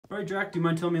All right, Jack, do you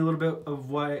mind telling me a little bit of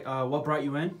what brought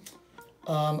you in?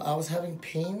 I was having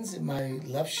pains in my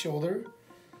left shoulder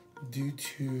due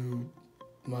to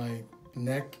my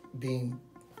neck being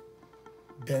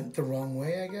bent the wrong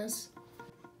way, I guess.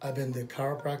 I've been to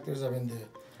chiropractors, I've been to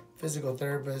physical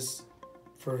therapists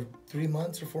for 3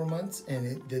 months or 4 months, and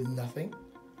it did nothing.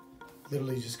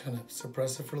 Literally just kind of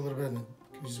suppressed it for a little bit, and then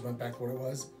it just went back to where it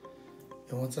was.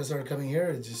 And once I started coming here,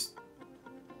 it just,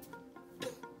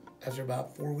 after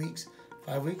about 4 weeks,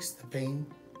 5 weeks, the pain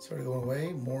started going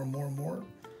away more and more and more.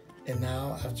 And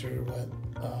now, after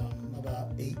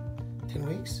about 8, 10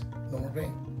 weeks, no more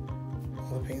pain.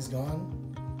 All the pain's gone,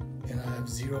 and I have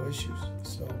 0 issues.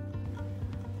 So.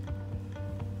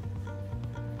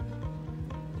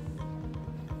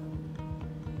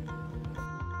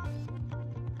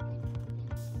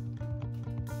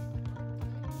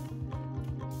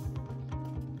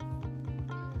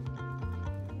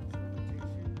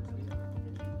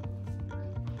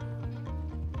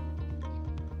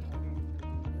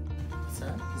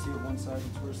 That? You see it one side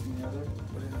is worse than the other?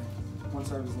 What do you think? One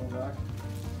side was low back?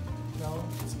 No,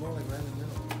 it's more like right in the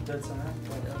middle. Dead center?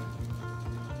 Yeah.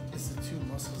 It's the 2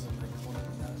 muscles that like one up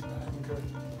and down his back.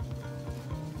 Okay.